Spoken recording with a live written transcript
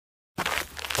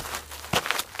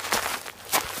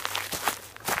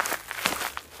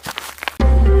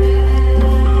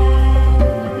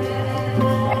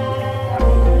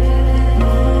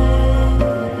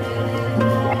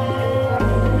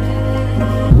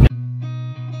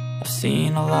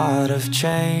seen a lot of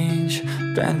change,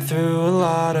 been through a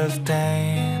lot of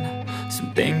pain.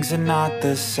 Some things are not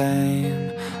the same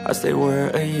as they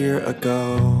were a year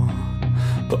ago,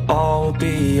 but all will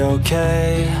be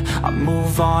okay. I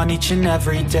move on each and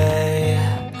every day.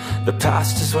 The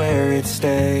past is where it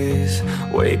stays,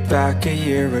 way back a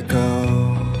year ago.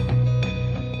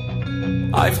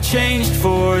 I've changed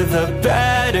for the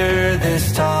better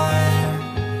this time.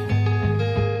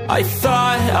 I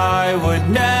thought I would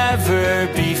never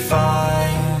be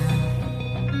fine.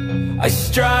 I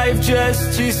strive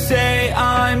just to say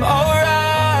I'm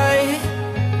alright,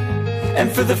 and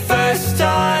for the first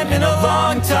time in a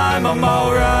long time I'm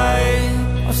alright.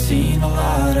 I've seen a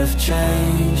lot of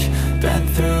change, been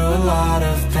through a lot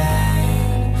of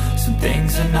pain. Some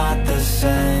things are not the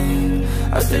same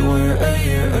as they were a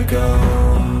year ago,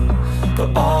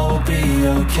 but all will be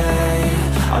okay.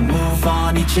 I move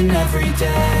on each and every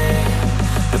day.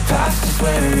 The past is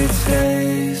where it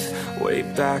stays, way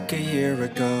back a year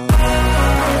ago.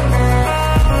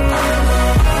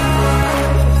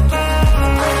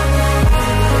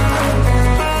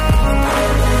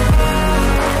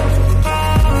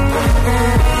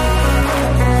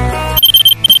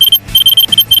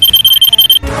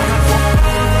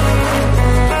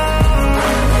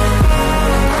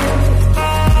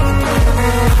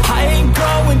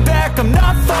 I'm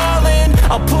not falling,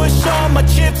 I'll push all my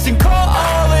chips and call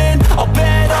all in. I'll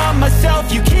bet on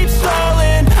myself, you keep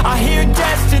stalling. I hear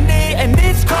destiny and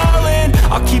it's calling.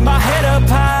 I'll keep my head up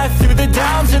high through the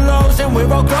downs and lows, and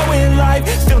we're all going life.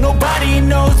 Still nobody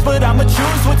knows, but I'ma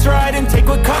choose what's right and take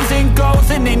what comes and goes.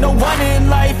 And ain't no one in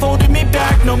life holding me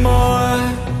back no more.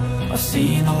 I've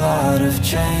seen a lot of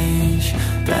change,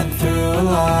 been through a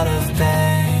lot of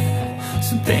pain.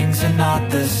 Some things are not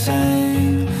the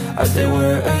same as they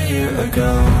were a year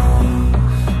ago,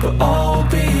 but all will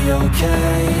be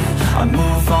okay. I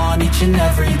move on each and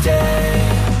every day.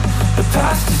 The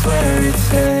past is where it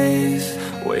stays,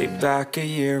 way back a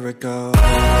year ago.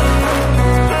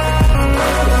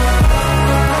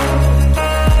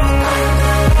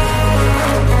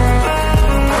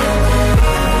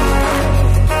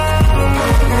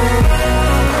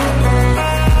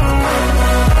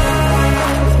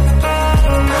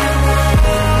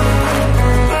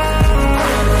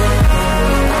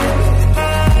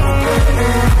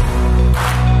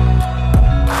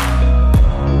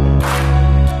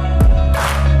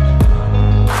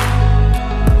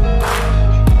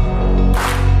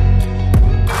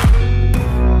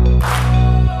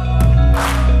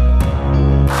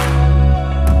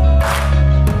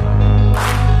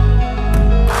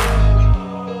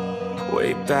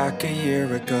 Back a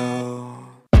year ago.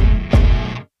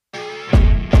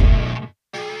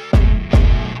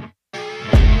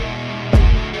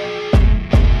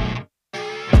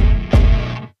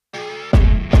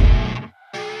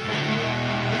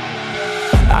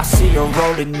 I see her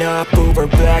rolling up, Uber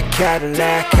black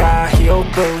Cadillac, high heel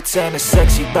boots and a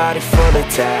sexy body full of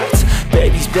tats.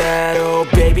 Baby's bad, oh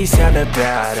baby's hella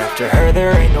bad. After her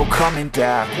there ain't no coming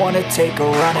back. Wanna take a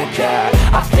run at that.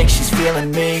 I think she's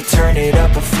feeling me, turn it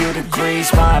up a few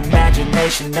degrees. My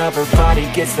imagination of her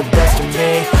body gets the best of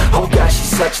me. Oh gosh,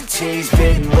 she's such a tease,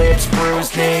 bitten lips,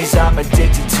 bruised knees. I'm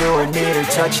addicted to her, need her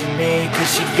touching me,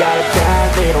 cause she got a bad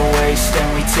little waist. And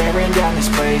we tearing down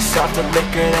this place, off the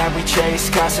liquor that we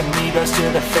chase. Casamigos to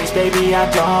the face, baby I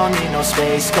don't need no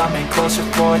space. Coming closer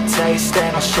for a taste,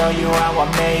 and I'll show you how I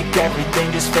make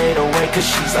everything just fade away. Cause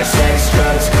she's like sex,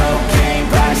 drugs, cocaine,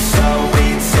 body so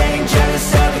insane.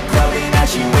 Jealous of the clothing that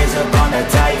she wears up on a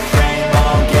tight frame.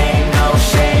 All game, no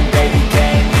shame, baby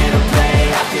came here to play.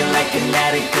 I feel like an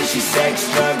addict cause she's sex,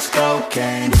 drugs,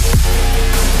 cocaine.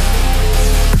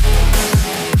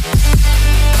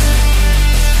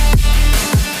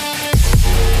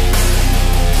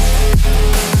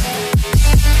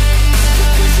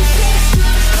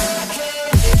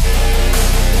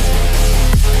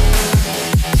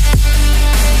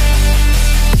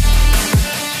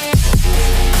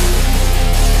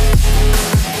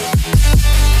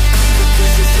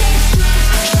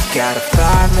 Got a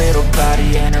fine little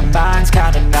body and her mind's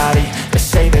kinda naughty. They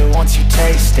say that once you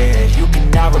taste it, you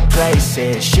cannot replace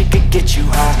it. She could get you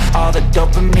high, all the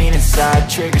dopamine inside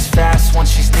triggers fast once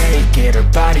she's naked. Her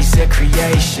body's a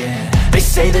creation. They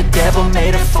say the devil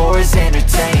made her for his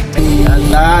entertainment.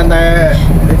 Yan na,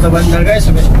 dito banda guys,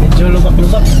 medyo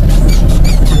lubak-lubak.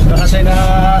 Ito kasi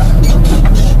na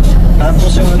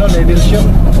tapos yung diversion.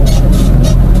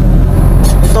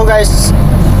 Ito guys,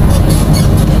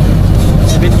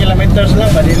 7 kilometers lang,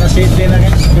 Madina City lang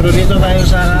guys. Pero dito tayo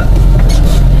sa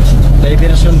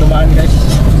Diversion dumaan guys.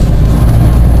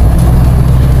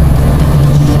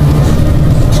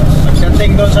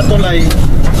 Pagdating doon sa sa tulay.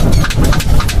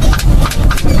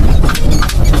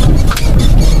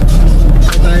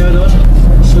 Tayo doon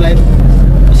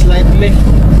slightly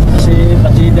kasi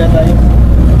Madina tayo.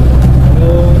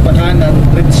 Yung paghanan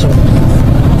Ritso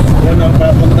yun ang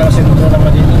papunta sa sentro ng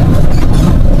Madina.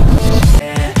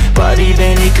 But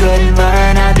even he couldn't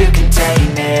learn how to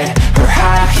contain it. Her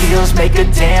high heels make a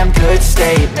damn good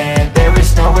statement. There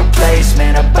is no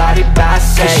replacement, a body by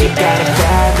Satan. She got a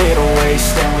bad little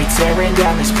waist and we tearing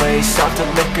down this place. Off the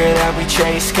liquor that we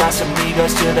chase, got some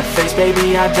egos to the face.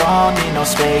 Baby, I don't need no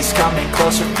space. Coming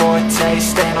closer for a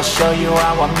taste and I'll show you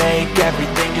how I make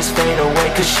everything just fade away.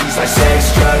 Cause she's like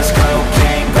sex, drugs,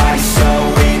 cocaine, body so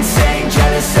insane.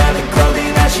 Jealous of the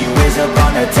clothing that she wears up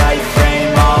on her tight frame.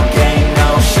 All game, no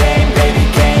shame, baby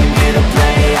came here to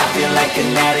play. I feel like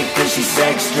an addict cause she's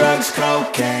sex, drugs,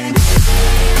 cocaine.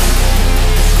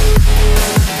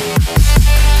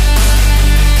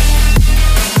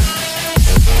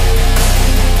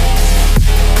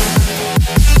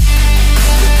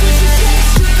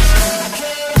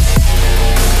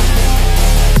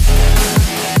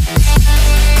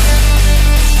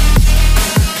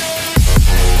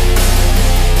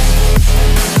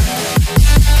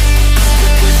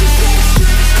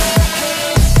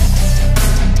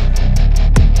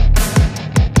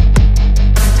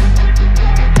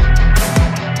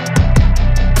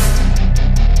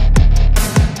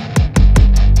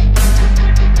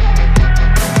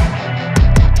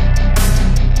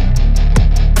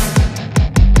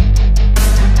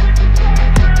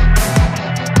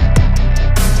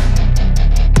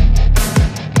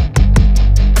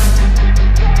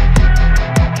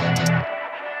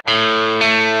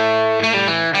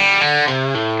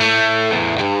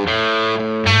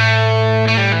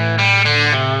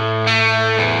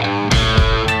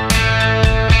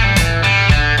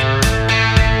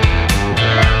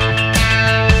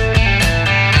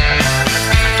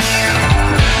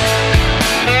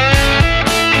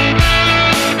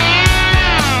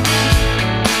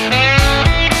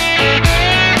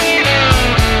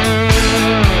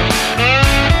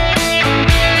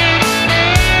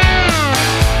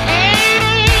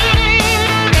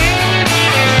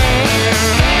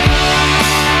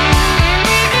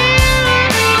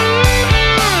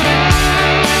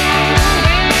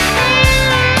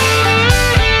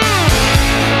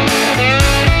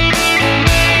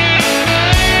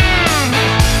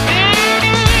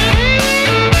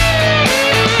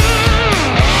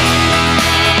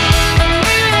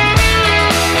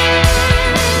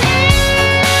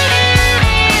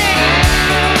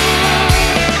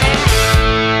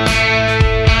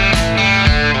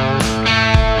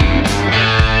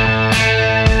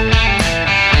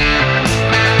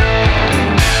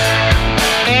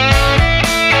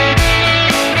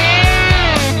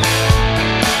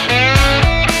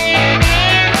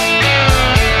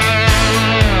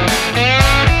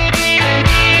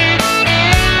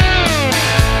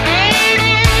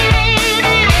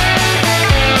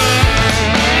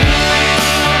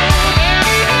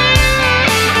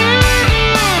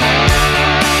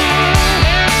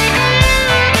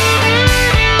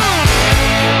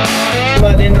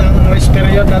 Din ang rest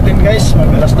period natin guys, mag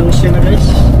alas 12 na guys.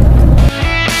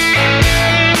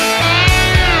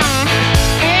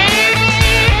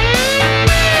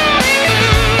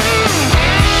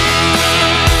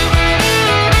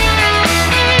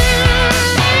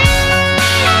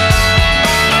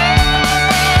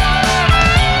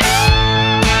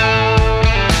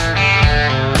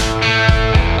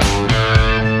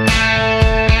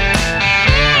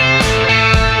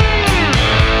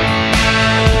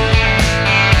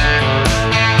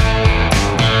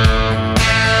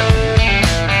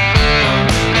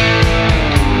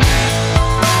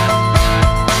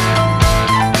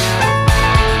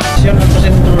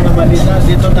 Madina,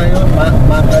 dito tayo,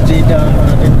 Madina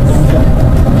natin tungkol.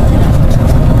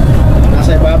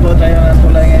 Nasa ibabaw tayo ng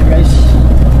tulay ngayon guys.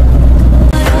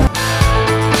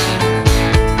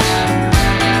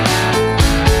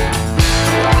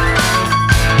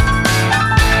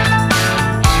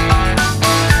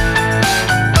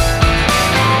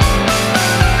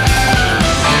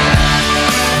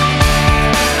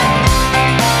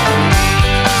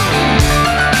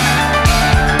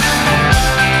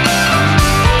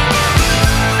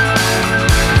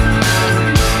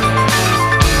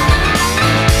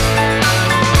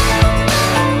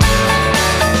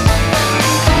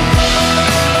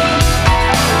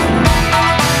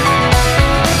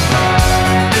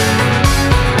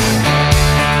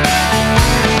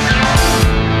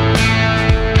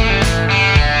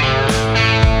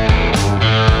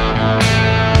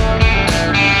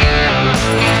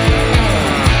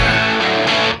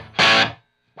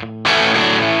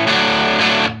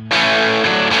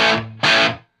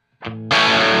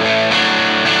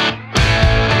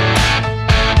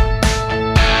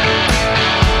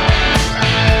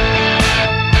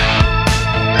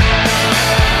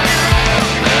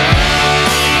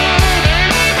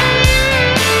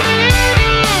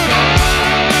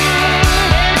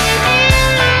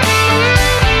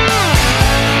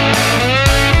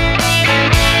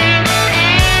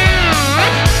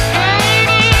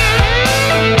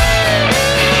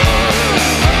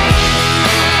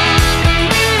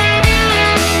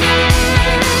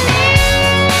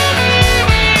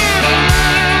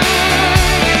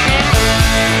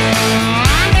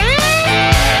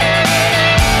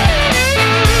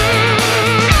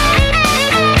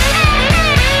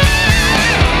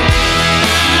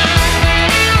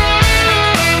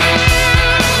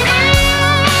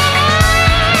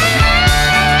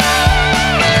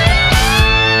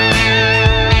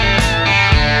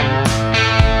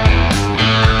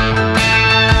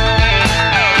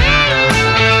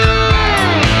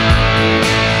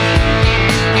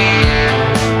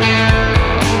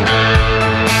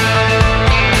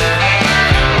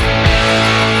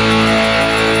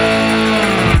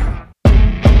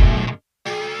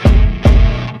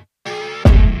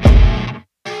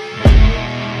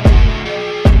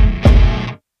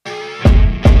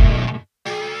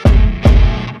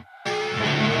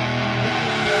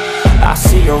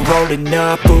 see her rolling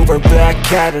up, Uber black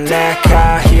Cadillac,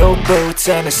 high heel boots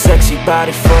and a sexy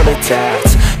body full of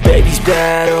tats. Baby's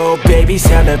bad, oh baby's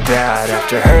hella bad.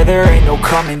 After her there ain't no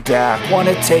coming back.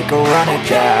 Wanna take a run at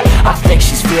that. I think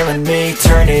she's feeling me,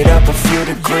 turn it up a few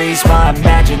degrees. My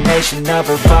imagination of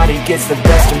her body gets the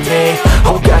best of me.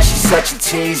 Oh gosh, she's such a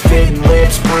tease, bitten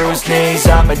lips, bruised knees.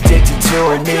 I'm addicted to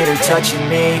her, need her touching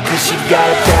me, cause she got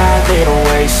a bad little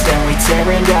waist. And we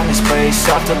tearing down this place,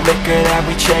 off the liquor that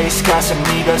we chase.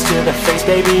 Casamigos to the face,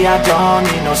 baby I don't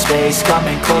need no space.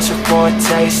 Coming closer for a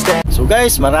taste. So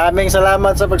guys, maraming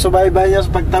salamat sa pagsubaybay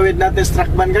sa pagtawid natin sa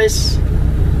Truckman guys.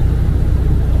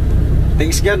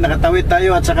 Thanks God, nakatawid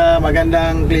tayo at saka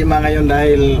magandang klima ngayon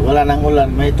dahil wala nang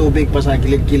ulan. May tubig pa sa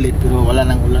gilid-gilid pero wala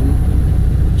nang ulan.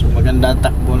 So maganda ang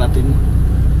takbo natin.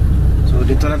 So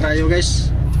dito na tayo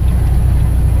guys.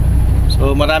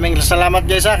 So maraming salamat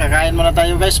guys ha. Kakain muna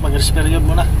tayo guys, mag-resperiod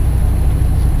muna.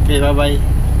 Okay, bye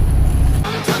bye.